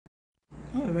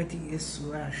Already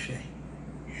Insu ahwe.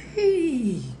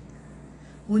 Hey.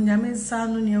 Unyame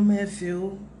sanu ni o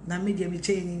mefio na media me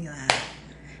cheni ni.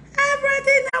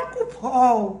 Everything na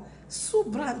kupo.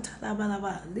 Subranta la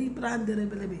balaba, librande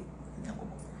rebelebe.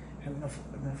 Enough.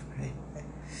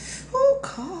 Oh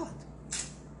God.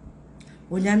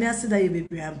 Unyame asida ye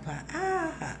bebi ampa.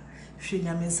 Ah. Hwe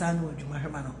nyame sanu odwuma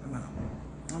hema no.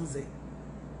 Amze.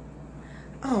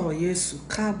 Oh, Yesu,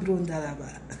 kabro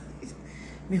ndalaba.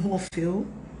 Me ho feel.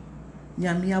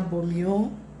 Nyame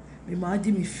abomio. Me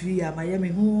mandi me free amaye me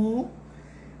ho.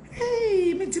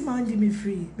 Hey, me ti mandi me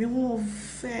free. Me ho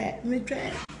fe, me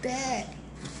try there.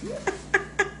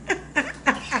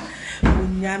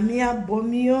 Nyame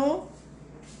abomio.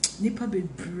 Nipa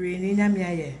bebre ni nyame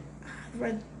aye.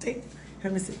 Everything.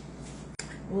 Let me say.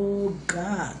 Oh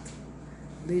God.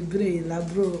 Lebre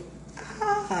labro.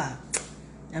 Ah.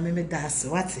 Nyame me das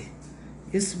what?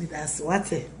 Yesu me das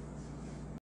what?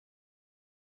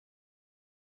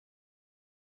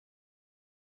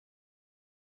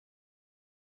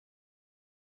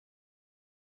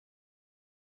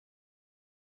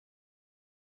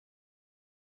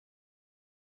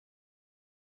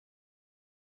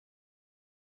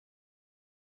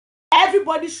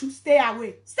 Everybody should stay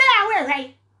away. Stay away,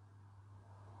 right?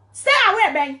 Stay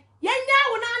away, Ben. Yenya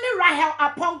una ni Rahel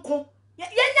aponko.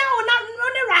 Yenya una ni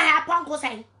Rahel aponko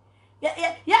say.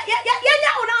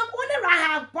 Yenya una ni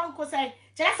Rahel aponko say.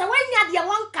 Chere say wenya de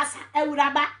won kasa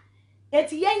ewuraba.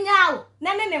 Eti yenya o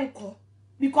na ne nko.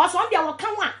 Because on dia woka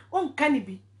wa on ka ni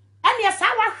bi. Ene ya sa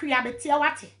wa hwe abetie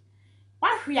wate. Wa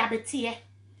hwe abetie.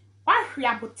 Wa hwe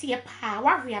abotie pa,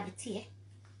 wa hwe abetie.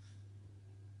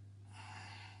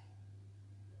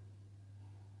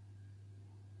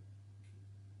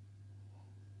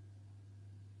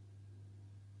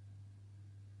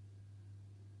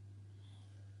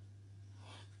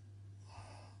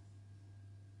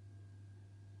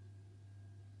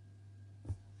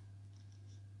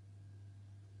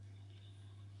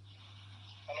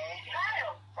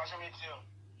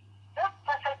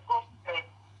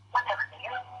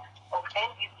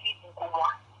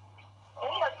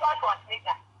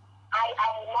 I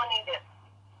am warning them.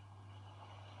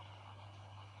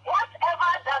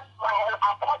 Whatever that my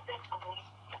report did to me,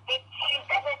 she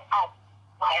did it at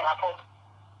my report.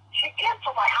 She came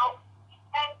to my house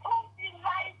and told me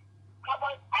lies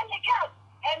about any girl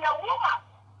and a woman.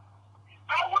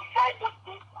 I would say this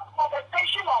is a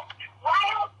conversation of why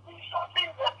else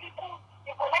insulting the people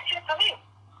in connection to me.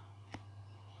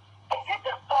 I did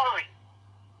the story.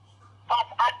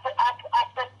 But at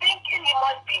the thinking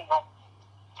human being,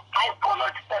 I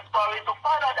followed the story to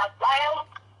find out that Lyle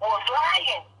was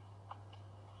lying.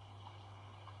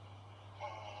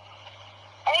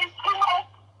 And you know,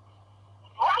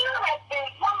 Lyle has been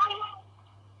lying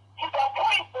to the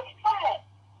point of silence.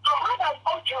 I haven't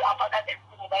told you about that in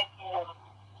 19 years.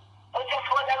 It is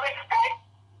for the respect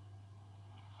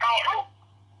I have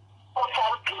for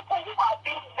some people who are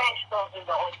being mentioned in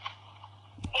the hood.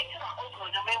 It's not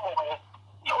also the memory.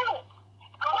 You,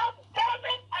 I want to tell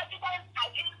me evidence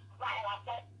against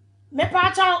Lyle. Me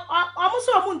pacha almost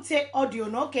omunte audio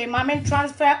no okay Maame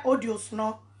transfer audios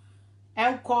no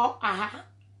enko aha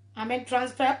Maame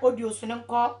transfer audios no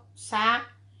enko sa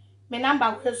me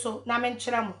number we so na me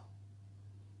nkyere mo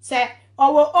se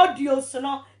owo audios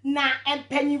no na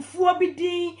empanyimfuo bi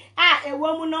din a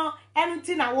ewo mu no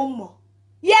enti na wo mo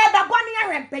ye be boni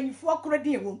ahwe empanyimfuo kro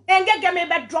din ewo engege me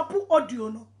be drop audio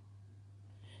no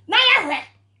na ye hwe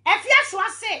Afia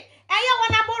Schwarzenegger eye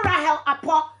wonabo Rahel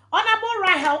apo Honorable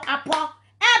Rahel Apo,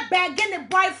 begging the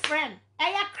boyfriend,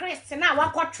 Chris, now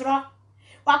wakotro,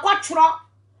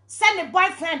 send the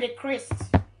boyfriend the Chris.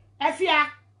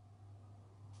 Afia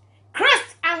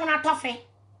Chris, I wanna toffee.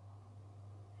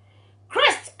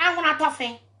 Chris, I wanna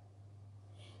toffee.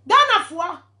 Donna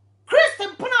for Chris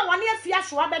and Puna one year Afia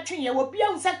Schwarzenegger will be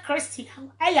on said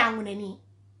Christian, a young one.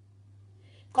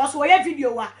 Cause whatever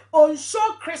video on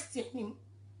show Christian.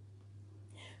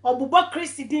 Obubo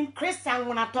Christi dim Christian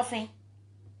wona tofen.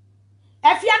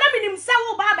 Afia na minim se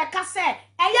wo ba be ka se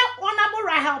eye Honorable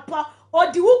Rahel po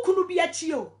odi wukunu bi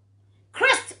achi o.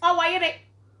 Christ owoyere.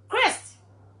 Christ.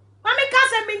 Mami ka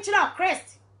se mi nchira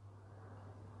Christ.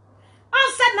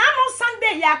 On said na no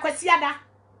Sunday ya kwasiada.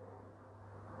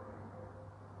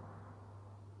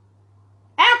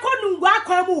 E ko nungu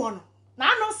akwa mu ho no.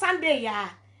 Na no Sunday ya.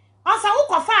 On sa wo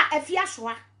kofa Afia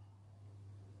Schwa.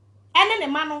 Ene ne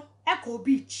ma no Echo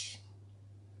Beach.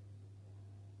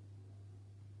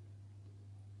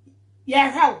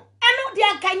 Yeah, how? I know the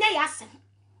Kenya Yasin.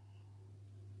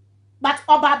 But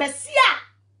Obabesia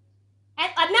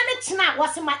and another china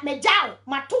was in my jaw,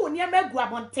 my two near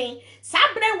Meguabontain.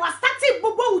 Sabre was starting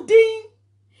Bobo Ding.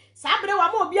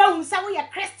 hu sa wo ye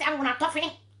Christian wona tofe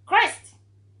Christ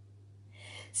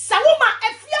sawoma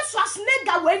Afia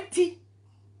Schwarzenegger wenti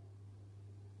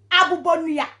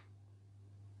abubonua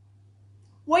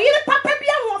wo yire papa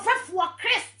bia ho fefo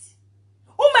Christ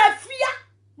uma Afia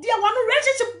dia wono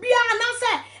relationship bia na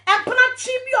se empna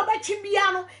chi bi obetwi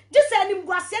bia no just anim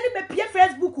guase ne be pie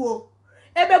Facebook o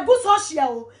ebegu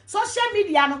social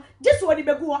media no just wo di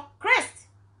begu o Christ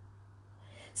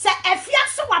se Afia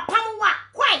so wapam wa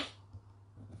kwai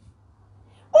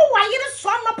o wa yire so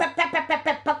no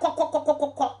pepepepepe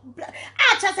kokokokoko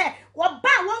a che se wo ba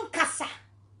won kasa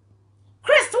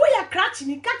Christ wo ya cratch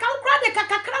ni kaka wo kra de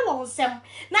kakakra won sem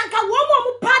na nka wo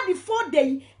mo pa before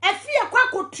day Afia kwa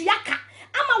kotuaka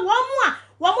ama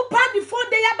wo mo pa before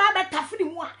day ya ba betafiri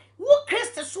mu a wo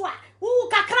Christ so a wo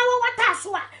kakra wo wata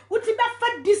so a wo ti be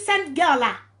fa decent girl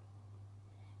a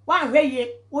wa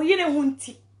hweye wo yire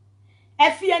hunti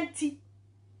Afia nti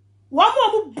wo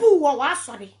mo bu wo wa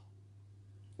sori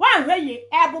wa hweye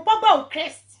e bo baba o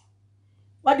Christ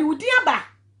wa di udi aba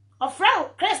ofra o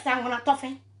Christ an wona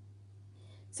tofen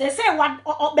say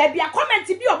what baby a comment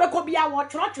bi obeko bia wo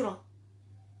choro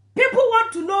people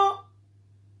want to know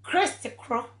Christ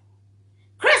cro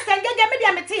Christ ngege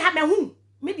media meti ha mehu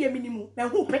media minimu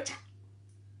mehu picture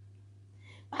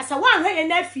asa wa hweye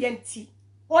na Afia nti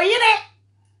oyire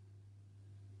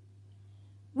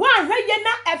wa hweye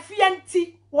na Afia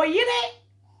nti oyire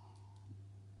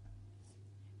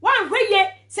wa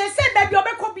hweye say baby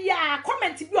obeko bia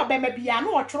comment bi obema bia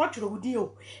no wo choro wudi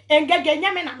o ngege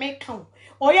nyame na me kan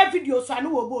oye video so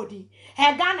anu wo bodi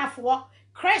he Ghana for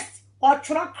Christ or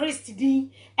choro Christ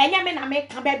din enyame na me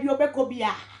kan baby obeko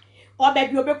bia o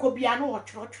baby obeko bia no wo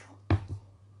choro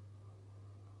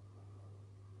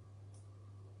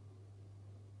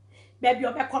baby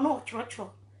obeko no choro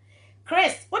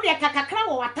Christ wo de kakakra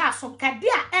wo wata so ka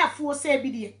dia efo se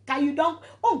bi die ka you don't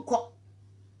onko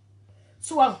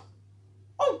so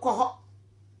onko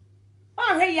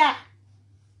ho he ya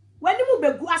wani mu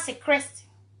begu ase Christ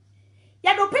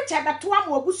ya do picture beto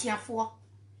am obusuafo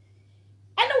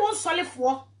ene won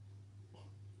solefo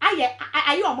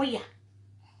aye omoya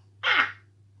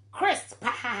Christ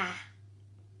pa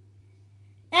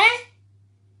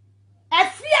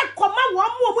Afia koma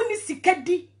wo mu ni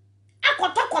sikadi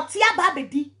akotokote aba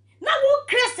bedi na wo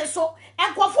Christ so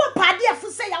enkofo pade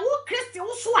afu se ya wo Christ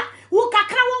wo so a wo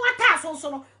kakra wo wata so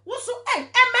no wo so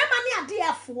emema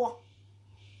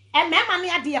ni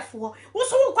ade afo wo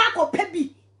so wo kwa akopa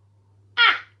bi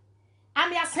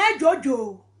ami asan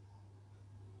jojo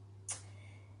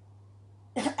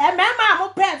emema mo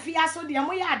pa Afia so de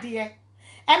mo ya de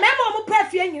emema mo pa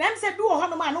Afia nyina am se bi wo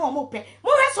hono ma na wo mo pe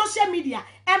mo he social media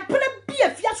empene bi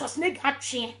Afia Schwarzenegger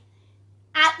atwe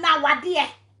na wade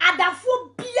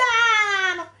adafo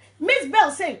bia no Miss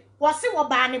Bell say wose wo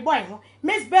ba ne boy ho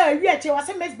Miss Bell wi eche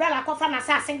wose Miss Bell akofa na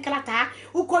sa senklata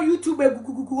uko YouTube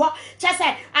egugugu ho che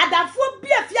say adafo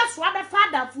bia Afia so abefa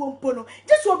adafo mpo no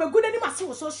just wo begu ni mase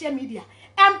wo social media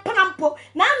emprampo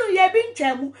na anu ye bi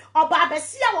ntwamu oba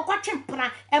abesia wo kwatwe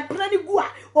empra ni gu a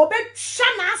obetwa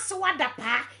na ase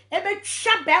wadapa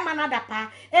ebetwa be ma na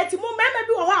dapa eti mo mema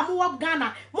bi wo ho amu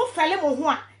Ghana mo fele mo ho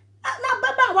a na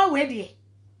baba wa we de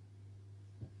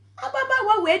ababa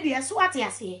wa we de so ate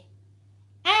ase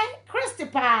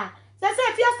Christ pa say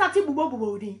Afia start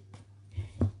bubo di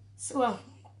so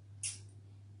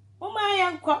mama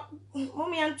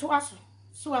yan to aso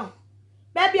so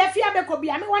baby Afia be ko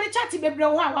bia me woni chat bebre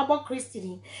wo a wabo Christ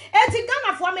ni eti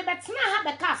Ghana fo me betena ha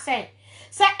be ka say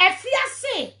Afia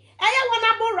se eye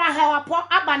wona bora ha wapo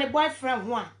aba ne boyfriend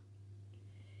ho a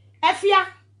Afia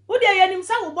wo de yenim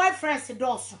sa wo boyfriend se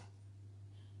doso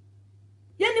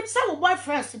yenim sa wo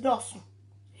boyfriend se doso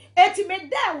eti me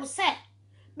da wo say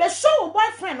be show wo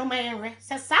boyfriend no mayenwe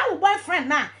say sa wo boyfriend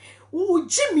na wo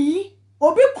jimi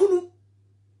obi kunu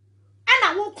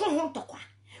ana wo ko ho ntokwa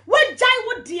wo jai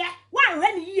wo de wa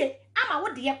hwe ni ye ama wo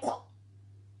de ko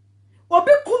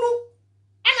obi kunu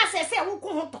ana say wo ko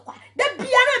ho ntokwa da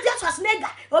bia na Afia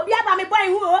Schwarzenegger obi aba me boy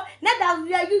hu o na da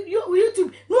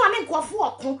YouTube no ane nkofo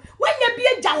okko wanya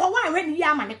bia ja ho wa hwe ni ye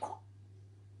ama ne ko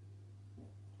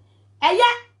eye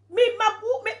mi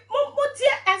mabu me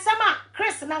mutie ensama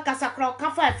Chris na nkasa kra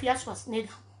ka fa Afia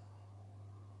Schwarzenegger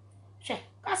che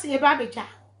kasi e ba beja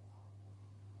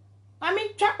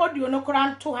ami twa audio no kra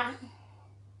nto ha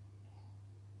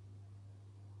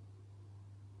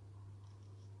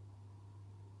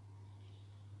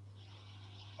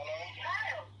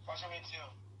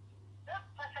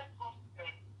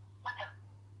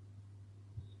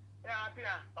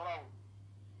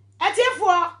Atiefo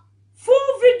full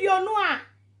video no a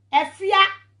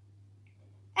Afia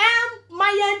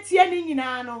mayantie ni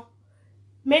nyina no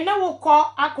me na wo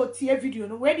call akotie video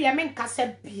no we de me nkasa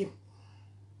biem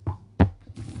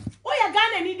o ya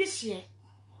Ghana ni this year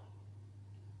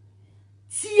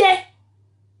tie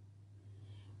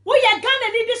wo ya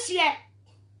Ghana ni this year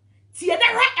tie da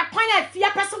hwe ekwan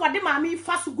afia pese wo de maame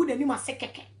fa so gu nani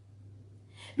masekeke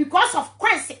because of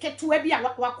kwanse keto abi a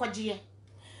wakwagie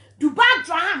Dubai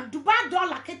Draham Dubai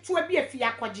dollar keto abi afia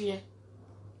akwagie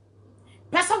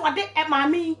pese wo de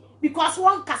maame because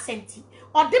one kasenti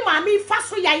or de maame fa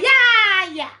so ya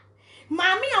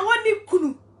maame a woni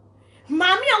kunu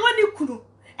maame a woni kunu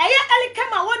eye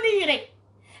elikama woni yire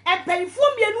ebenfo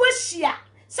mienu ahia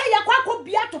se yakwa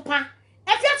bia topa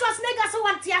Afia Schwarzenegger se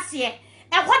wante ase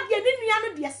ehode ni nua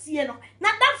no de asie no na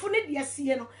danfo ne de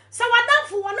asie no se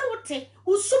wadanfo wona wote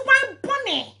usuban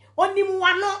bone onim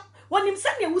wano wonim se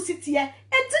ne wusitie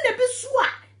enti ne bisu a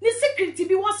ne security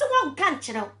bi wo se won kan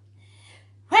kyerɛw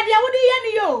hwede a wode ye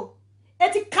ni yo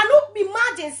eti cannot be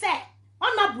imagine say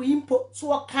onabu impo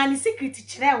so o kan security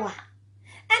kyerɛw a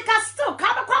enka still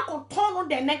ka be kwa koton no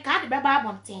de ne ka de be ba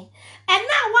abonten and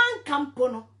na wan campo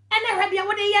no ene hwede a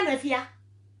wode ye no afia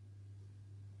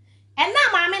and na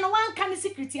maame no wan kan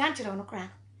security ankyerɛw no kra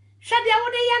hwede a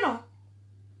wode ye no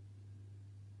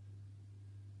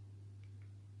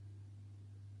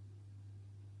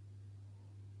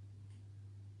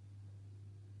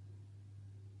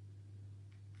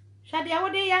hwede a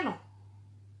wode ye no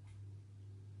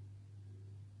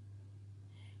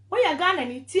Oya Ghana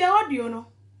ni tie audio no.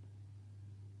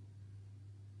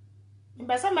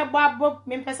 Mpesa mebo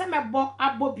abobiem.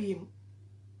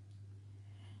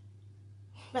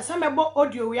 Mpesa mebo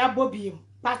audio we abobiem.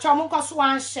 Pa cha mo nkoso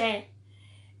wan share.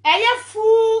 Eye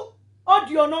full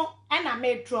audio no na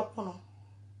me drop no.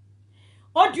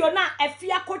 Audio na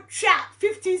afia kotwa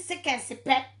 15 seconds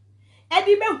pe.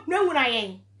 Edi be hunahuna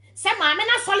yen. Se maame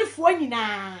na solifo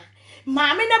nyina.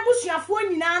 Maame na busuafo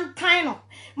nyina ntan no.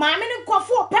 Maame ne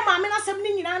nkofo pe maame na sem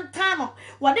ni nyina ntan no.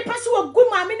 Wode pese wagu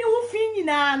maame ne ho fi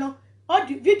nyina no.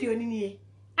 Audio video ni nie.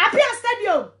 Afia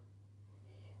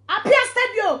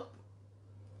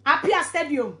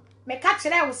stadium. Me ka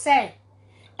kire wo say.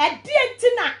 Edi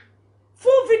entina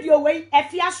full video we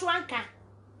Afia Schwanka.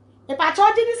 E pa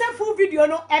choji ni say full video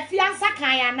no Afia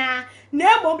nsakan ya na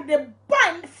emo the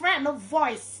boyfriend of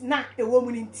voice na ewo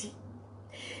mu nti.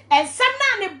 And some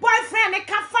na ne boyfriend ne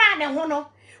ka fa ne ho no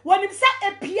wonim se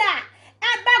epia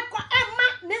ebeko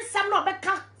ema ne nsam no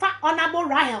beka fa onabo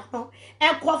rahel no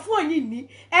enkofo onyini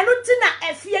enu ti na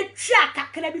Afia twa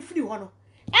kakra bi firi ho no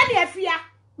ene Afia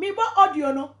mi bo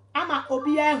audio no ama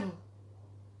obi ehu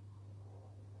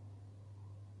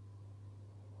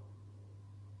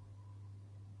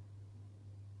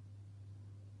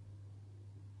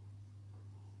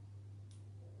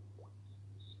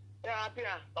Yeah,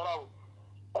 Afia.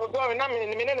 Oh, boy, na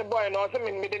me the boy no say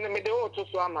me the o to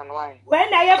so am why.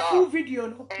 when I full video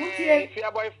no If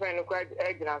your boyfriend quite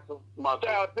Agyin-Asare.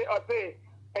 I say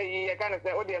I kind of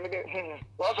say oh dear me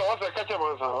what's a catch up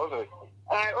on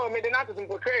oh me the not to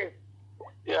portray.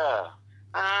 Yeah.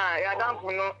 Yeah, down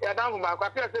for no, yeah, down for my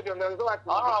Afia stadium. There's what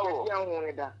young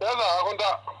one that.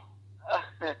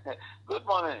 Good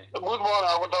morning. Good morning.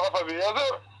 I want to offer me.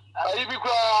 I be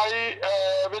cry.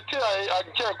 I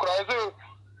check cry. So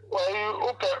why you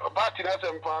okay? Party na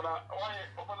sempana. Why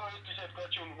open t-shirt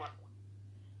question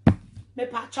me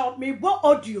patch me bo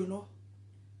audio no.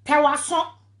 Tewaso.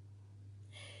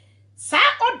 Sa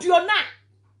audio na.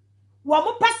 Wa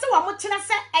mo pese wa mo kire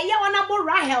se eye wana bo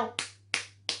Rahel.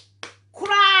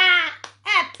 Kura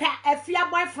Afia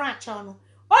boyfriend channel.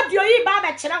 Audio yi ba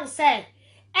be kire wo se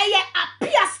eye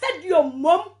Afia stadium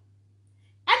mom.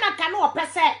 Ena ka no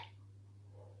pese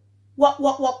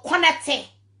wo connect.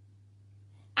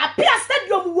 Afia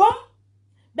stadium wom.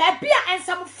 Ba bia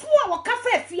ensamfo a wo ka fa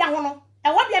Afia ho no. E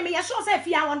wo bia me ye sure say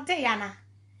Afia wonte ya na.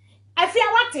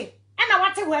 Afia wate. Ena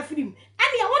wate ho afirim.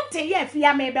 Ena ye wonte ye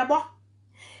Afia me bebo.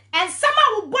 And some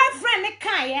of boyfriend ne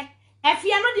kan ye.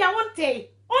 Afia no dia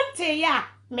wonte ya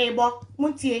mebo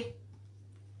muntie.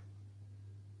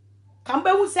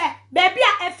 Kambe hu se baby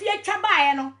a Afia twa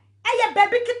bae no. Eye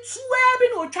baby ketuwa bi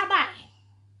no twa bae.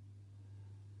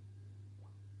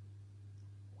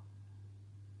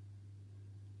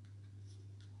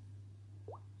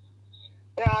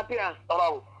 Yeah, Afia.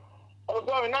 Hello. Oh,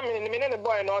 sorry, na me the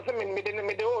boy no say me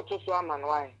the o to so am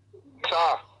why.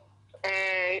 Sir.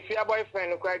 If your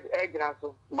boyfriend quite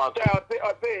Agyin-Asare.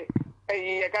 I say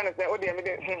I kind of say oh dear me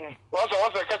what's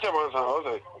a catch up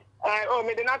on oh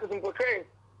me the not to portray.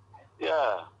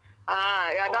 Yeah.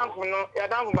 Yeah, down for no, yeah,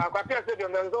 down for my Afia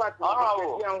stadium. There's what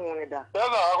young one that.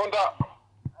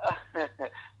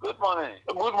 Good morning.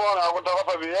 Good morning. I want to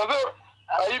offer me.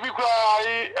 I be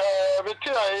cry.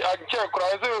 I check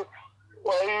cry. So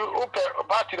Why open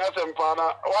party na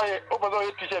sempana? Why open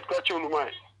the T-shirt catch on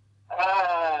my?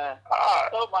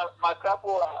 So my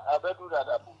couple are better than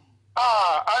that.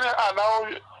 I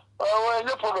know. When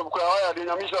you problem, I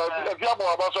didn't miss a job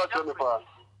about such a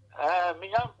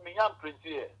Miyam print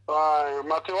here.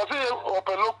 Matthew, was it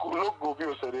open logo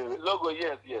view? Logo,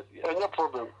 yes. And no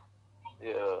problem.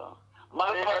 Yeah.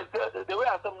 The way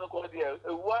I come to call here,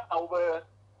 one over.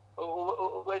 I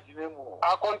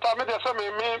contaminated some me,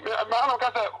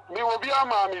 me will be a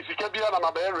man if you can be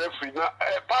a bear referee,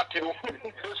 party.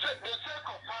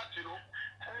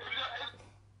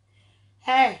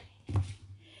 Hey,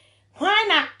 why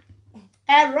not?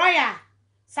 A royal,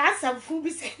 Sasa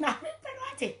Fubi say now,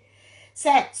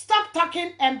 say stop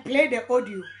talking and play the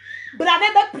audio. But I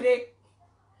never play.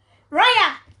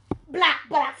 Royal, black,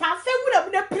 fancy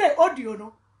would have play audio,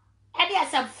 no. And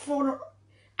yes, I'm full.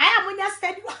 I am when you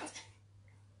steady one.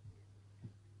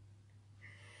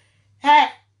 Hey,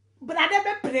 but I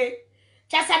never pray.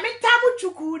 Just a mean tabu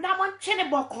chuku, na one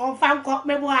chenebo confirm got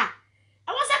me boy. I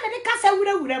was a many cassa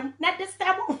with them, not this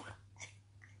tabu.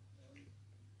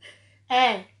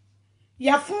 Hey,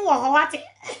 you're fool or what?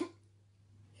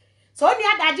 So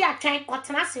near Daddy, train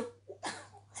cottonasi.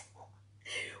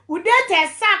 Would they tell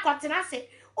Sa cottonasi?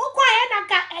 Oh, quiet and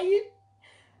got a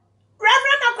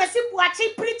Reverend Akwesi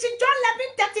watching preaching John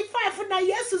 11:35 for 9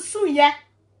 years soon, yeah.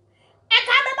 I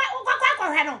can't remember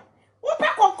Ukaka.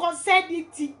 Upako concern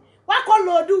it. What call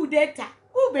Lord do data?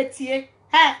 Who bet ye?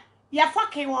 Hey, ya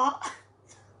fucking what?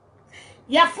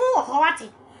 Ya fool or what?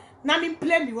 Namin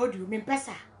play me what you mean,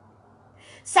 Pessa.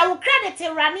 So credit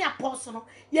a running apostle.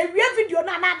 Ye real video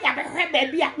na ya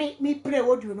baby at me play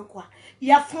what you know.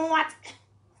 Ya fool what?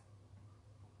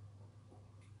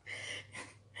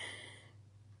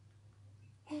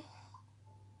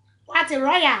 What a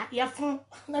royal, your phone,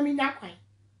 let me not quite.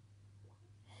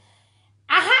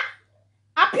 Aha!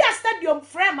 Apia stadium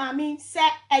frame, I mean, say,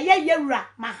 a yera,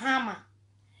 Mahama.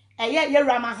 A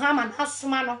yera, Mahama,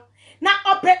 Hasmano. Now,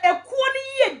 up a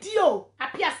quarter deal,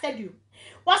 Apia stadium.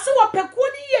 Was so up a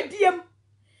quarter diem,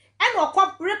 and or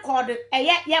cop recorded a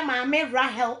Maame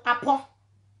Rahel Apo.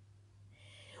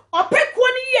 Up a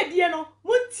quarter deal,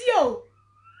 Muntio.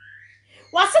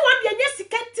 Was so one yes,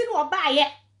 can't or buy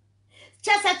it.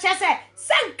 Chese,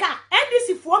 Sanka, and this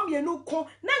for me no con,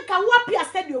 Nanka Wapia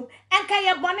Stadium, and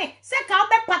Kaya Bonnet, Seka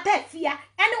Obe Patefia,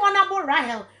 anyone about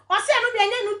Rahel, or say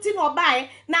no be or buy,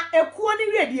 now a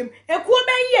quarter radium, a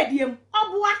quarter yedium,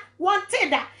 or one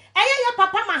teda, a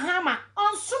papa Mahama,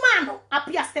 on Sumano,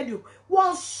 Apia Stadium,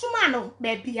 one Sumano,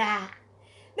 baby. Now,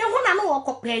 when I know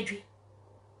what pedri.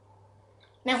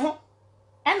 Now,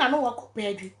 and I know what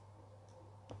pedri.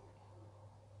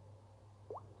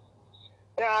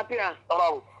 Yeah, Pia.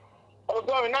 Hello.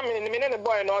 Also, I'm not a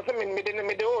boy, no, something me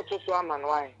the old to Swaman.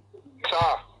 Why?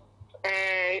 Sir.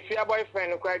 If your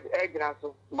boyfriend quite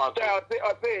Agyin-Asare.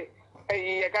 I'll say,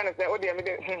 I can't say, oh, dear,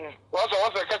 What's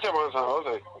a catcher,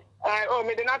 oh,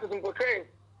 me the not to portray.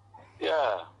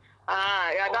 Yeah.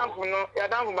 You're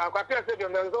down from my Papia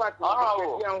Stadium, there's what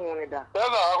young one.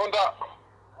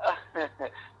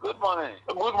 Good morning.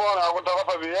 Good morning, I want to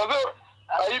offer you.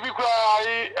 I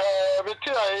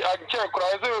can't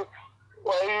cry.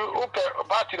 Why you open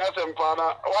party na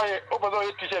sempana? Why open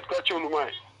the T-shirt catch on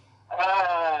my?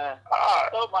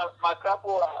 So my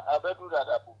couple are better than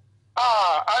that.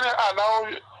 I know.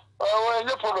 When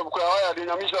you problem, I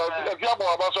didn't miss a job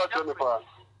about such a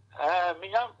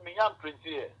Miyam print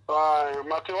here.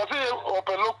 Matthew, was it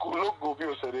open logo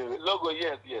view? Logo,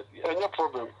 yes. And no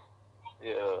problem.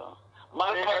 Yeah.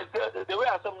 The way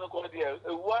I come to call here,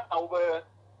 one over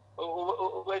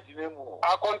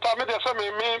I contaminated some me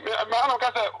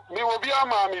will be a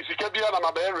man if you can be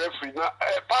a bear referee.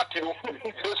 Party,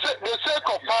 the sake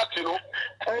of party, no.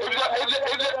 If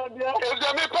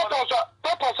there may purpose,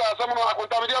 someone I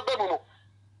contaminated Bemuno.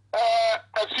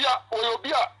 Afia will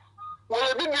be a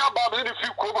baby if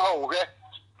you come home.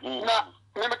 Now,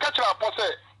 maybe catch up,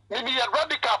 maybe a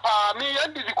radical, me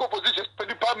and the composition to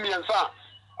the me and son.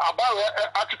 About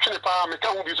actually, I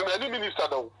can't be so many minister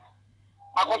though.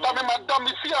 I got to madam,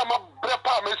 if you are my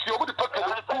brepa, Monsieur, what the purpose?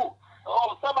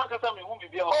 Oh, someone can tell me who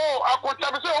be. Oh, I could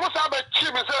tell me, almost have a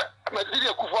chim, I did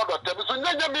a coup for the table. So,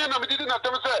 Nanya, I didn't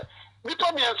tell me, me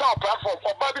told me as our platform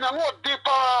for Babin and what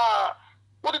deeper.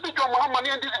 What did you do, Mamma,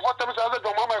 and this is what I said,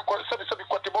 Mamma, said,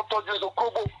 what about Dodgers or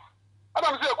Kobo? I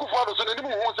don't say a coup for us, and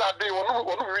anyone who's out there or no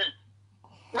read.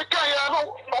 Yeah,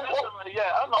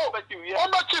 I know about you.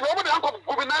 I'm not sure what I'm going to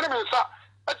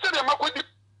I said, I'm not going to.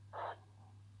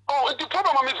 Oh, the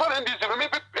problem I'm in this,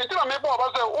 maybe until I may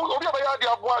about oh, we have a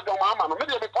idea of what Mamma,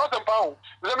 maybe a 1,000 pounds.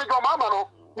 Let me go, Mamma, no,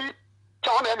 me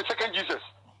count any second Jesus.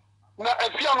 na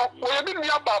Afia no we bi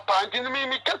nua ba pa nti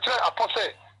mi kekere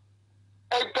apose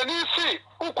entanisi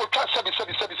ukotwa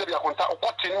sebi akonta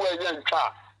okoti no anya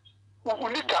ntwa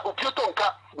unika upieto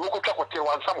nka ukotwa kote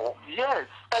wansam ho yes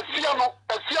Afia no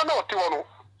ote no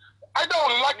I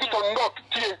don't like it or not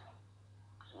tie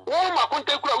wo ma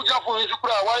konta kura ujia fo nsu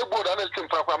kura why board na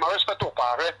twempra kwa ma respect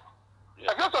opare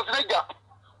Afia Schwarzenegger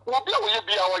wo bia wo ye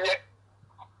bia wonye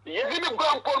yes mi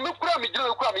kura mpo mi kura mi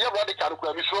jira kura mi ya radical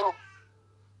kura mi so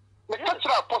me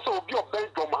kachira apose obi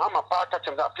obedo mahama pa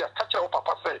kachira Afia kachira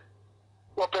papa say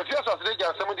wo Afia Schwarzenegger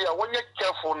asem dia wonye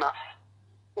careful na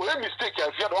o ye mistake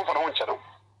Afia don fa no nche no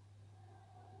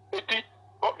eti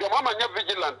the mama nya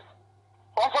vigilant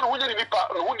on fa no nya ni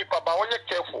pa ba wonye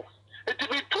careful eti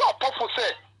bi tu apofo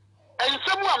say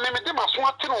ensemu a me de maso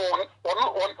ate no ne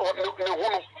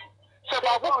hono se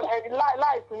ba go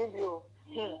life ni bio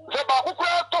se ba go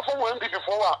kura to fo wo MPP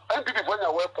fo wa MPP fo nya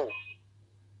weapon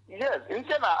yes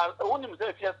insana woni me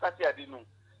say Afia start ade no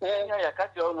nya ya ka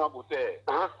ti ono abo say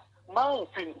man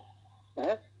fin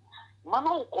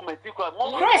man comment ko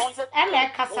Chris ele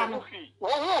kasa no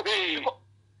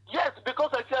yes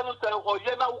because Afia no say o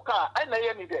ye na uka ai na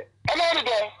ye ni de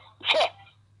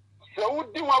se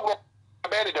udi wa go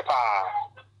abere de pa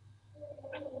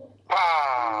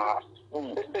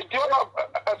e jo na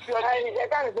Afia I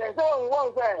can't say so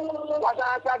one say what I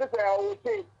try to say o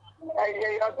say I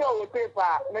o say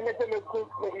pa me ku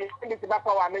me ti ba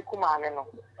pa wa me kuma ne no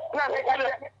na me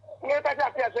ka ta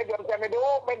Afia say go say me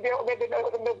boy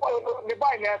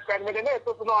ne friend me ne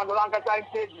so no no ranka time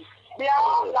stage they are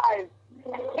all lies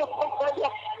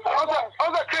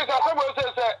other Chris asemo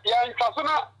say ya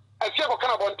ntasona Afia ko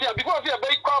kana bontia because Afia be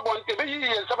kwa bontia be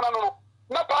yi nsabana no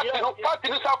na party no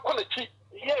sa kola chi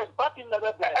yes party na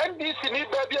that NDC ni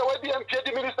baby a wadi MP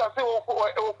di minister say o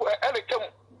elekem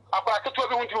akwa keto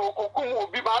bi hunti o kum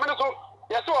obi ma me so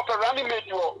yes o for running mate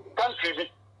your country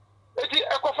bi eti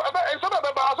ekofa ensaba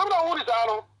be ba asaba wo ni sa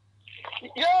no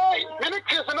ye mini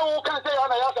Chris na wo kan say ya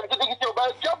na ya sam kiti o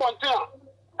ba tia bontia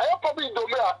ayo probably do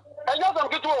me a enya sam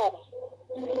kiti o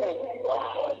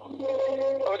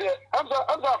de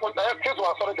amza ko na Chris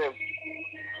wa sorry dem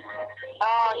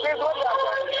Chris what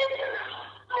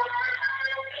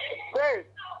Chris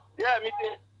yeah me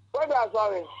too what are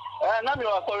sorry na me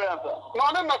was sorry answer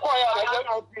no na ko ya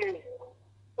okay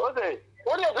okay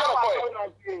what do you feel for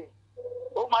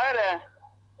o ma ere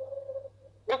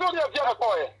eso dia Afia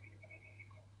ko ya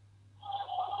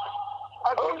I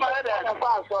ma ere na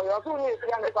pa sorry o tu ni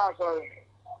ya na pa sorry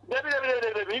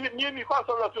Debi mi kwa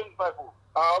solo 25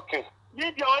 okay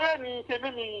ni di ore ni se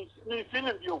mi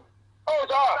film bio oh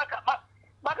da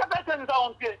maka pete ni sa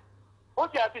onke o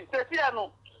ti ati se ti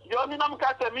anu yo mi nam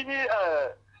ka se mi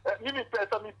mi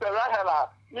pesa mi pera hela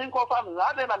mi nko fa mi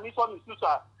ade na mi so mi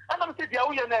susa ana mi se dia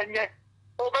wo ye na enye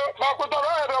o be ma ko da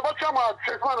ra ba chama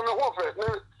se fa no ho fe ni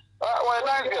wa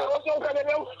na nge o so ka de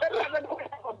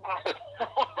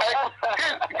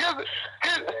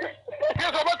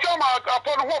Kiss ba chama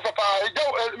apon ho fe pa e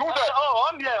mu se oh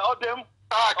on there odem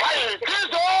kai kiss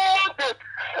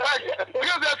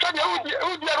kiss ya tanya udi ro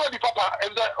di papa e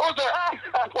o se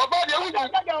wa ba de udi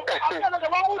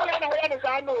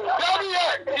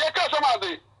ya ka sama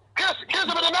de kiss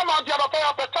be na ma dia ba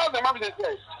pa peta de ma bi de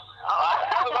say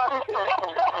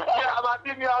yeah about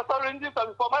me sorry ndi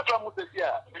for my promotion o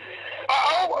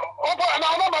ba na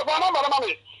ma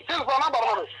me kiss for na ba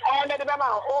ma me me de ma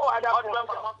o ada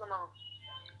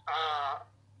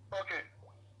okay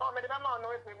o me de ma no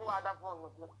we se bu ada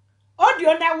phone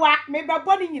Audio na wa me ba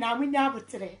boni nyina munya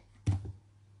abotre.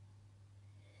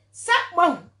 Sa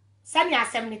mo sani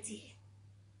assemnity.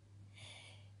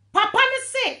 Papa ne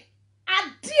say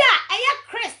adia eya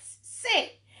Christ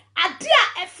say adia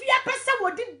Afia pesa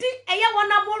wodidi eya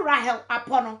wona mo Rahel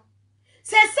apono.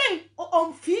 Say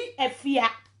omfi Afia.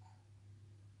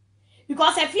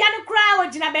 Because Afia no cry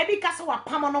ogina baby kasa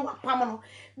wapamo no.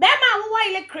 Be ma wo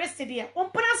ile Christ dia.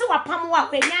 Ompana se wapamo wa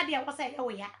kwenya dia wo say ye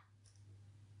wo ya.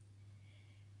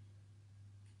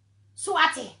 So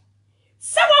ate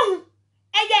sewon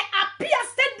eye Apia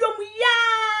stadium ya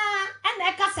ana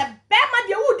e ka se bema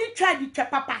de wudi twa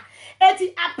papa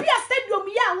eti Apia stadium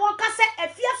ya won ka se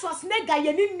Afia Schwarzenegger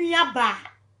ye ni nua ba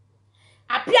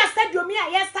Apia stadium ya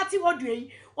ye start odu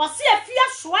yi o se Afia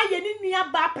soa ye ni nua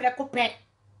ba prekope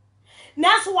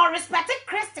na so we respect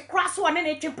Christ cross one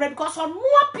na twepre because on mo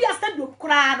Apia stadium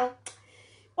kra no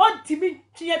on timi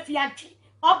twa Afia twi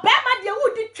o bema de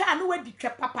wudi twa no wadi twa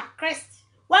papa Christ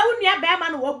wa unia bema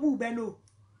no wabu be no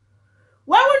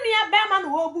wa unia bema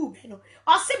no wabu be no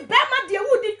o se bema de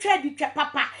wudi twa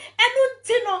papa enu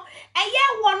nti no eye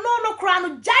wo no kra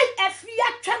no jai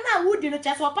Afia twa na wudi no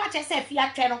che so pa che se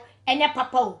Afia twa no enye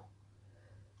papa o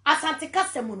asante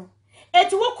kasemu no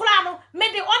eti wo kura no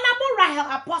me de honorable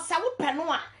Rahel aposa wo pe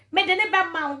no a me de ne be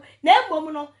ma wo na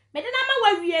embom no me de na ma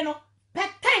wawie no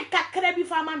peten kakra bi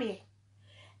fa ma me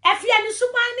Afia ni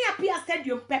suban ni Afia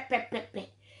stadium pepepepe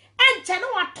enche no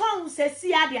waton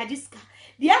sesi ade agiska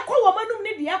de ekwo wo manum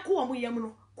ni de ekwo wo yam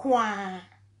no kwa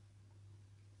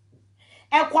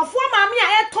enkofo maami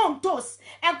a eton tos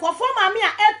enkofo maami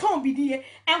a eton bidie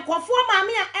enkofo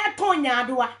maami a eton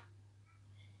nyaadoa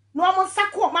no mo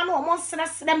sako ma no mo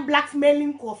sresrem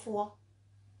blackmailing kofo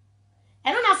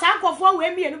eno na sa kofo we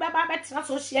mienu beba betra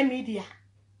social media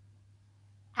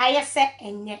ayese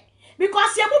enye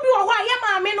because ye bi wo ho aye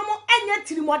maami no mo enye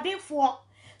tirimodefo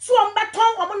so o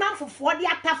mbeton o mo namfofo de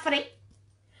atafre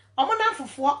omo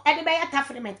namfofo e de be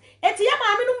atafrement eti ye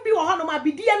maami no bi wo ho no ma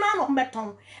bidie no no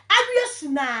mbeton awie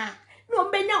suna no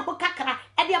mbenya obo kakra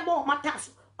e de bo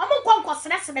mataso omo konko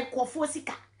sresre kofo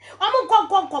sika omo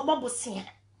konko bobosia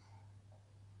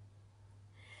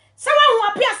Sawa hu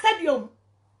Afia stadium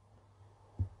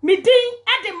midin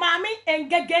e de Maame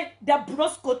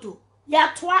Ng3g3 ya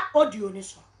toa audio ni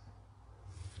so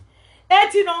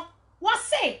eti no what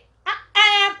say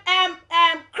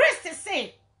Christ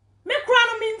say me kura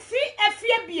no me mfi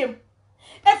Afia biem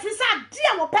efrisa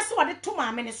dia wo pese wo de to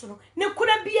Maame ni so no ne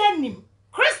kura bi anim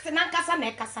Christ na nkasa na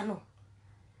ekasa no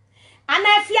ana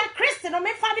Afia Christ no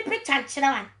me fa di picture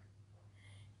nkyere wan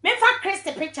me fa Christ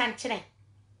picture nkyere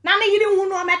na me yiri hu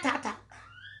no metata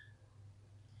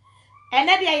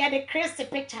ene dia ya de Christ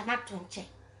picture na to nche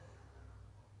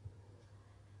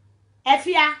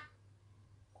Afia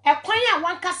ekwan ya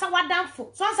wankasa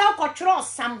wadanfo so nsa ukotwero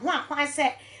sam ho akwan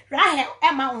se Rahel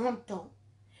ema ho nto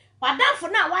wadanfo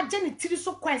na waje ne tiri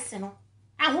so kwense no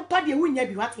ahotọ de wunya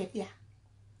bi wate bia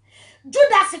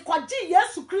Judas kwaji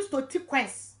Yesu Kristo ti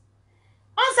kwense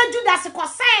onse Judas ko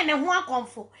sign ne ho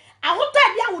akonfo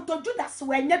ahotọ bia ahotọ Judas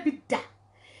wanya bi da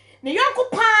ne yonko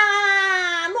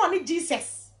pa no ni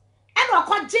Jesus eno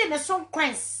akwaji ne so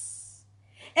kwense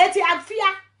eti Afia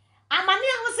amani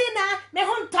ahosi na me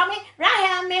ho ntome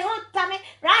Rahel me ho ntome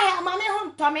Rahel ma me ho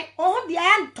ntome oho dia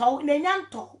ya nto na nya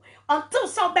nto until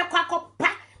so bekwa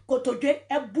kopa kotodwe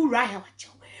ebu Rahel acho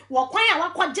wo kwan ya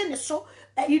wakwaje ne so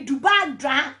Dubai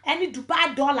dra any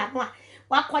Dubai dollar no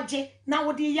wakwaje na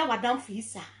wo de ya wadamfo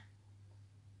isa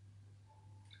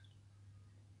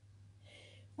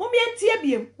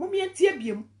mumientie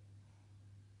biem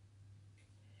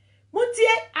mutie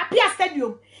Afia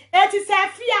stadium eti se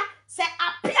Afia se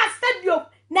Afia stadium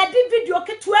na di video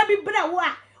ketua bi bra wo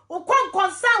a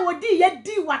ukonkonsa wodi ye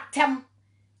di watem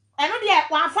eno de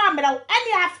wa fa mra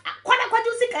eni kwana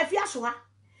kwaju sika Afia so ha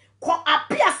ko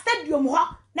Afia stadium ho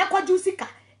na kwaju sika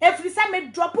efrisa me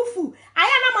drop fu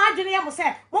aya na ma adwene ye mo se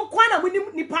mo kwana mo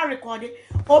ni pa record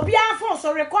obi afo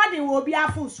so recording wo obi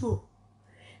afo so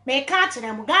me ka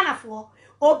kire mo Ghana fo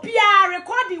obi a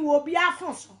recording wo obi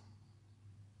afo so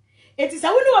it is a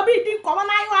window obi din komo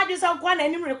na ayo ade so kwa na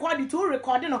nim record to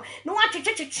record no wa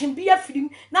twetwetwe bi afirim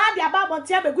na ade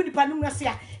ababonte abegu nipa num ase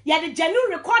a ye de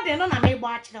genuine recording no na me bo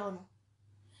a kire no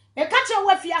me ka kire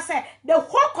wo Afia say the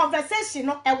whole conversation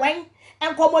no ewen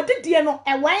enkomodidie no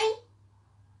ewen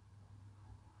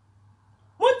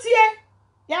mutie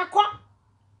yakwa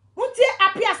mutie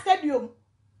Afia stadium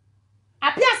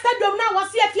na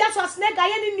wasi Afia Schwarzenegger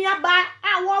ye ni nuaba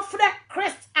a wo frɛ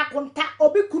Christ akonta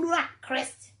obi kunu a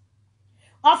Christ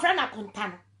ofre na konta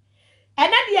no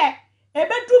ena de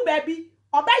ebedu baby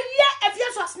obaye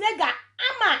Afia Schwarzenegger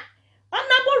ama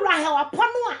onabo Rahel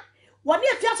apono a woni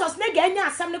Afia Schwarzenegger anya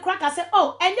asam ne kra ka se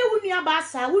oh enye wo nuaba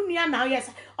asa wo nua na yes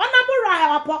onabo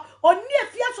Rahel apo oni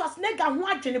Afia Schwarzenegger ho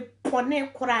adwene pone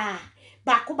kra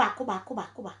bako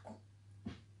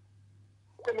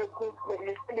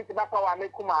me ba pa wa me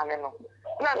kuma ne no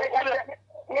na me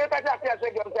ka ja Afia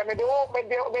se gyo se me de o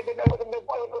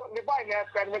me boy ne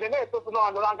friend me de ne to no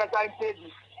on ranka time page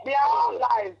they are all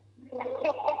lies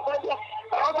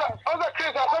other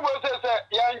Chris asebo say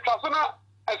ya nkasona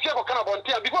Afia ko kana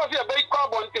bontia because Afia be kwa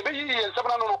bontia be yi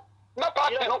nsabna no na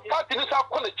party no sa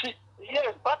kona chi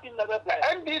yes party na be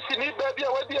NDC ni be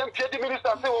bia wadi MPD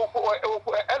minister say wo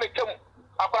elekem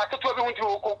akwa keto bi hunti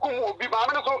wo kokum obi ma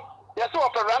me so yes wo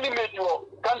for running mate wo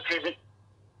country bi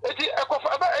eti ekofa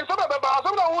enso be ba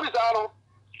so na wo ri sa no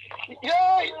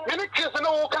ye mini Chris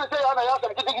no wo kan say ya na ya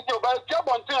sam kitikiti ba tia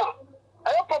bontia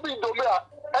ayo probably do me a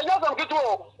enya sam kitu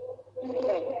o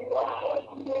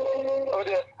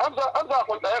ode amza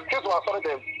ko da Chris wa sorry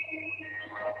dem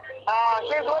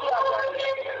Chris what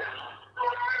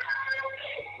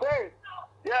hey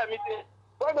yeah me too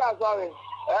what are sorry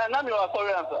na me wa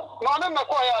sorry answer no na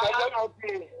ko ya da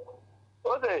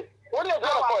ode what is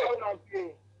that boy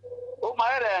o ma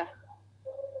ere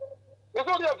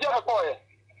eso dia Afia ko ya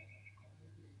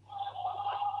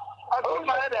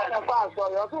fast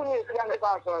sorry. I don't need to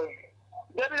fast sorry.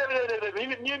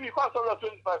 Me fast sorry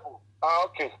 25. Ah,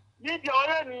 okay. You the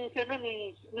already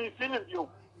me feeling you.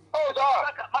 Oh, sir.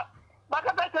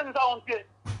 Maka better is on pay.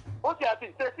 Okay, I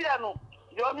think say no.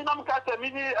 You me nam ka say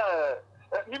me me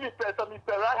person me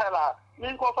perahela.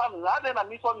 Me ko family na dey na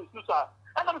me so me susa.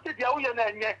 And I'm say dia wo ye na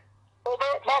enye. Oh,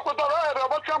 but for the right,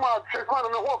 about come out, check one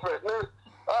on the warfare.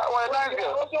 Why, nice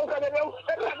girl.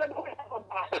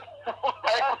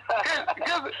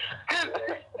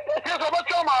 Kiss about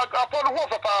come out upon the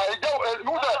warfare.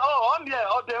 Oh, on there,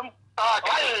 on them.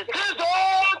 Kiss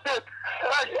all this.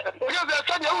 Because they're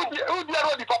saying, who did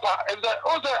already, Papa? And the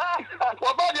other,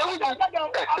 what about you?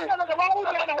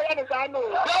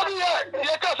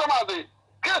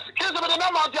 Kiss with the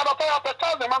number of the other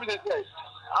thousand, Mammy says.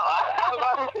 Yeah,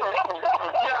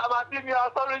 I'm asking you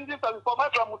are sorry for my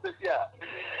promotion here.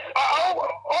 Oh,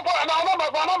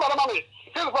 number, mommy.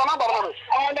 Kiss for number, mommy.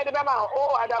 And the mama,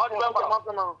 oh, I don't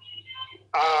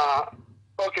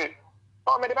okay.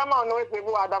 Oh, my mama knows if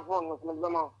you are that phone,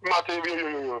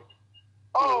 Matthew.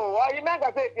 Oh, well, you make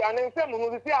a say, and then some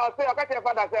will see, I'll say, I got your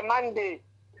father say Monday.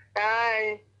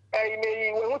 I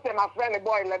may, when we say my friend, the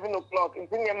boy, 11 o'clock,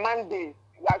 it's in Monday.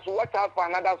 I should watch out for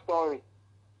another story.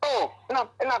 Oh, no,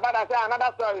 but I say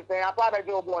another story, say, a part of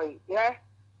your boy, yeah?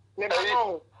 Never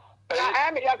know. I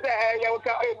am here,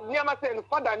 near my saying,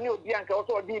 father knew Bianca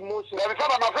also the emotion. The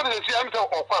father, my friend, is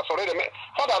himself, or pass already.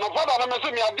 Father, no father, I'm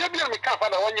assuming I did be a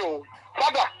father when you,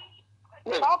 father.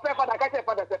 I'll pay for the catch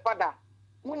father, say, father.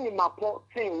 When you map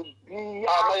thing, I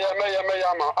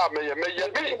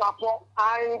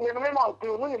remember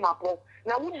when you map.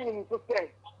 Now, wouldn't to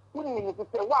say,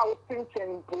 wow,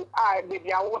 thinking,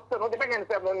 baby, I was not the beginning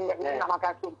seven,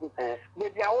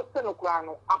 baby, I was no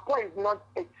crown. Apo is not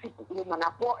a cheap woman,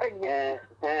 Apo, and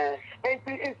it's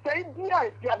saying,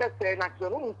 if you other say,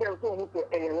 natural, tell so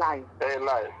a lie.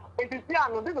 It is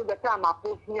this is the time I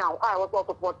post now. I was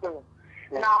also supporting.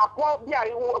 Now, Apo, yeah,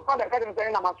 you father can't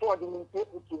say, I'm a sword in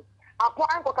you. Apo,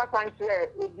 I'm going to say,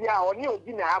 yeah, or new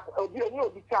dinner, or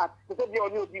new chat, to say, you're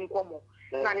new in common.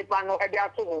 Nanipano, and they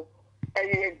are so.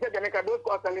 They make a those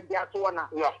costs and they are so one.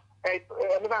 Yeah,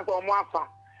 or Mafa.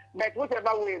 But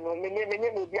whatever way, no, many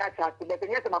will be attached, but the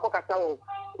next Macoca,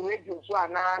 radio, so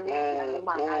man.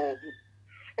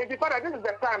 And before this is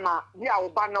the time, yeah,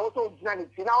 Obana also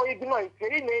humanity. Now, you know, it's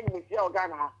very name is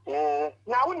Ghana.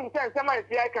 Now, when you tell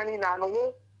somebody, I can in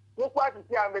no, look what you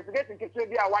see, investigating to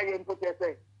be a wire and put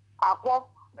yourself. Apo,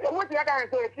 what you can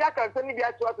say, if you can send me to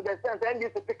the sense and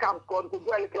this pick up score to do a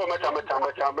little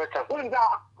wouldn't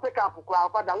pick up a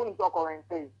crowd, but I wouldn't talk or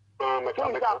anything. Pick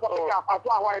up, I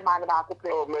saw why man about to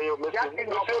play.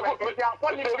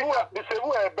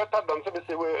 Better than if you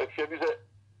say.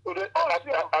 I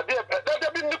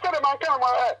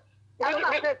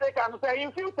say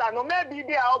in future, no, maybe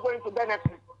they are all going to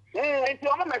benefit. And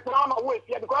your mom is not away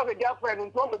here because the girlfriend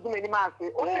and told me to do many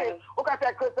masses. Okay,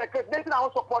 this is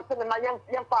our support and my young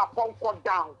pump cut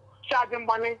down, charging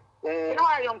money. You know,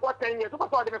 I am got 10 years, so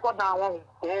I didn't cut down.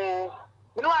 You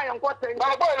know, I am got 10 years.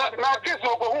 My kids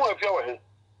will go home if you're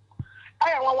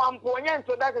I am one point,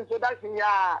 so that's introduction.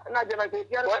 Yeah, not just like you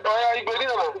never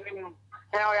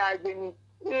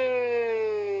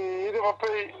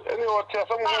pay anyone to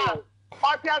someone.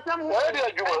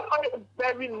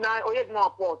 Very nice, or yet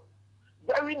more port.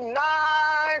 Very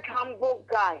nice, humble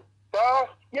guy.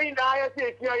 You know, I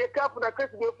say, you're careful that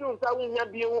Chris will feel so when you're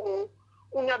being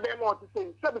unya be more to say.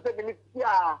 7 minutes,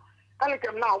 yeah. I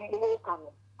come now, more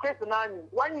Chris and I,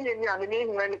 1 year, I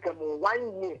mean, when you come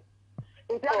 1 year.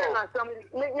 In some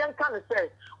young kind of say,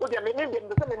 well, there may be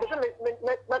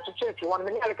not to change 1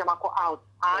 minute, I come out.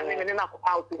 I mean, enough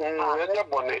out.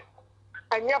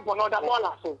 And you're born on the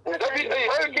dollar. So, 1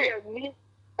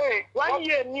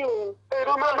 year new. Hey,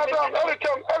 remember, I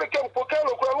can put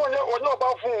Kello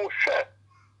about food.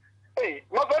 Hey,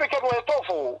 my very can wear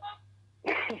tofu.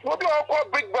 What do I call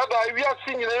big brother? We are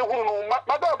singing a room.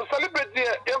 Madame, celebrate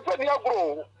the infant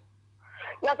grow.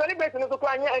 You're celebrating the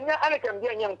crying, and I can be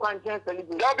a young conscience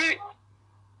celebrity. Debbie,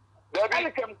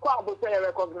 I can quite say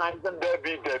recognize them.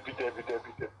 Debbie.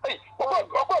 Hey,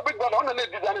 what big brother on the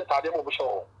design and study over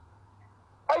show.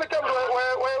 I will tell you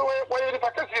where if I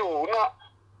can see you.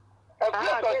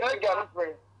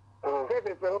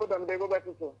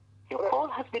 Your call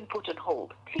has been put on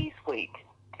hold. Please wait.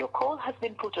 Your call has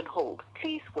been put on hold.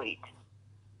 Please wait.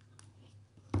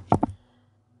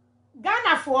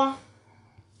 Ghana for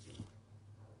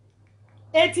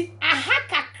eti aha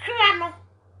kakra no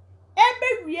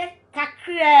ebewie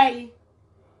kakrai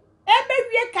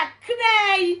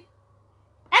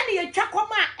ene ye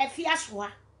twakoma Afia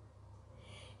soa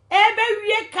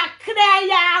ebewie kakra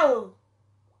ya o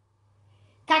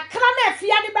kakra na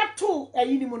Afia ni beto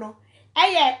eyini mu no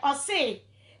eye o se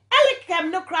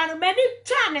Elikem no kra no mani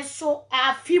twa ne so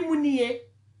afi mu nie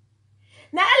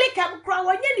na Elikem kra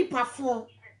wonye nipafo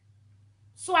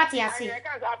so ati ase I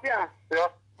can't Afia. Yeah.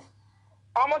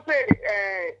 Almost say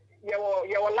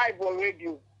you live on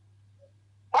radio.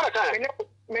 What time?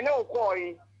 Me no call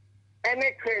you.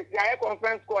 Any case, I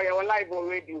conference call you live on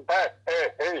radio.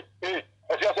 Hey.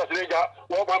 Afia Schwarzenegger,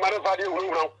 what my mother father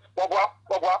who now. Bobwa.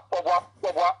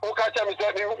 Okay, tell me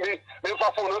me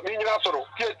fa phone me nyina so no.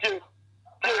 Tie.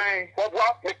 Bobwa,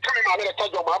 me come ma me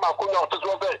tell your mama ko na to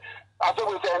so be. Aso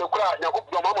we say no kra,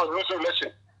 yakop your mama lose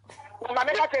relation.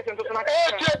 Mama ka case nto na.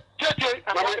 Tie.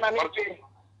 Mama.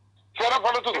 Fera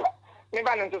follow to. Me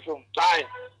ba nto so. Aye.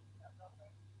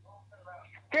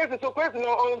 Case so case no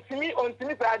on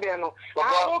timi sa de no.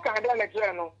 Ah, o ka de na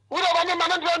kire no. We don't want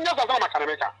man to nya sa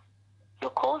makaneka.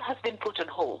 Your call has been put on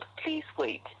hold. Please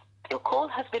wait. Your call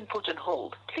has been put on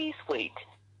hold. Please wait.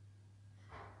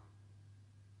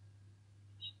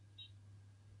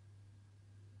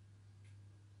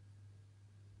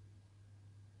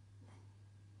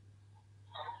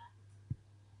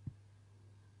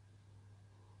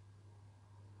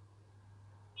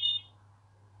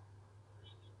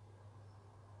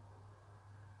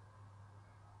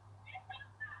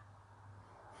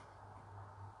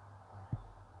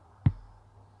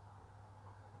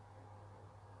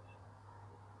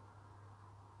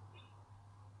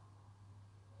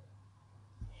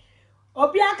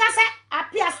 Obi akase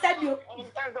Afia stadium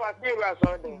Sometimes I feel we are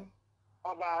so there.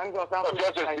 Oba nzo sa.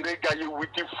 Afia Schwarzenegger you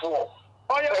with it for.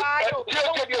 Oh yeah,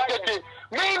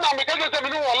 me na me kaje se me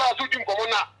no wala so jim komo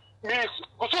na me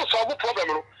so solve problem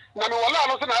no na me wala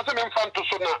no se na se me mfa to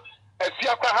so na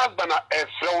Afia kwa husband na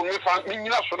efre me fa me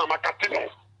nyina so na makate no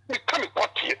me ka me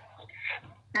potie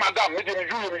madam me dem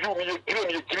you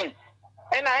me green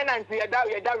ena nti ya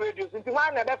da radio nti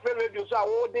wan na da free radio so a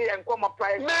wo de en come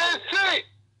price me see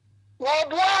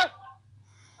what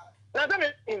na da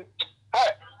me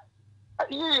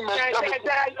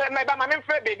my mama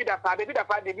friend baby da pa baby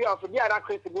of the other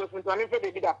crazy boys with my friend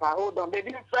baby da pa hold on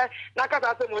baby friend na ka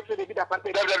sa mo friend baby da pa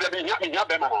nya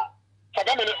be ma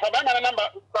na number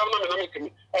na me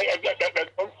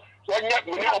so nya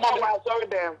me o ma sorry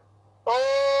them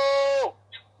oh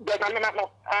but I'm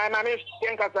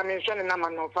yen ka sa mention na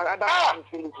man no father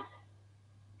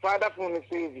from the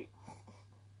city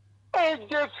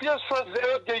just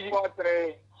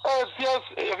 043 oh yes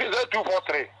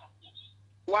 243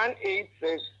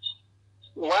 186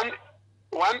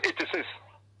 186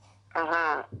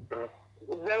 017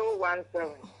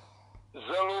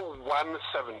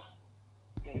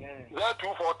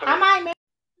 0243 am I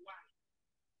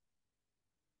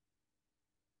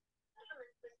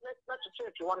not to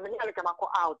church one minute I come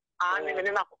out and me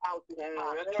na out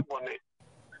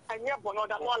anya bono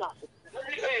da mola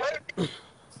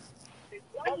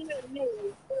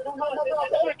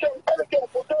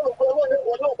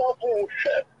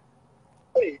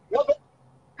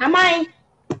am I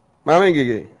Maame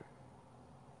Ng3g3.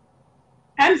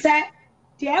 am say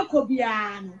ti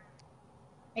ekobia no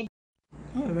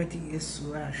already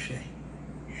Insu ahwe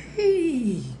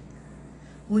hey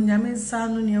unyame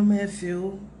sanu ne ma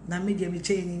afio na media me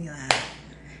chain nyina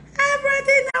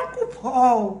everything na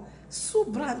kupo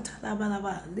subranta la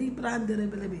balaba librande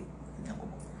rebelebe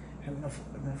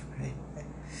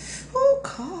oh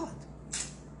God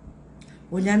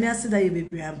unyame asida ye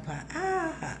bebre ampa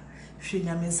hwe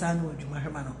nyame sanu odwuma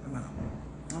hwema no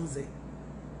amze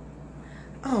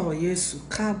oh Yesu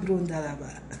kabro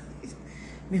ndalaba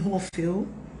me ho feel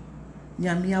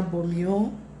nyame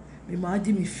abomio me ma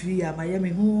di me free amaye me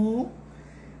ho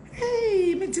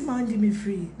hey me ti ma di me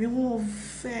free me ho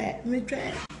fe me twa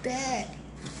de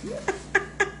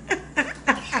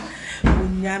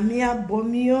nyame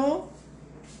abomio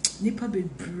nipa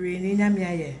bebre ni nyame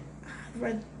aye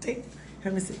everything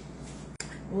let me say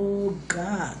oh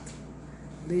God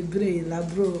lebre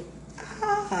labro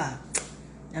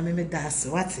nyame me das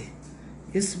wate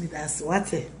Yesu me das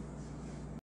wate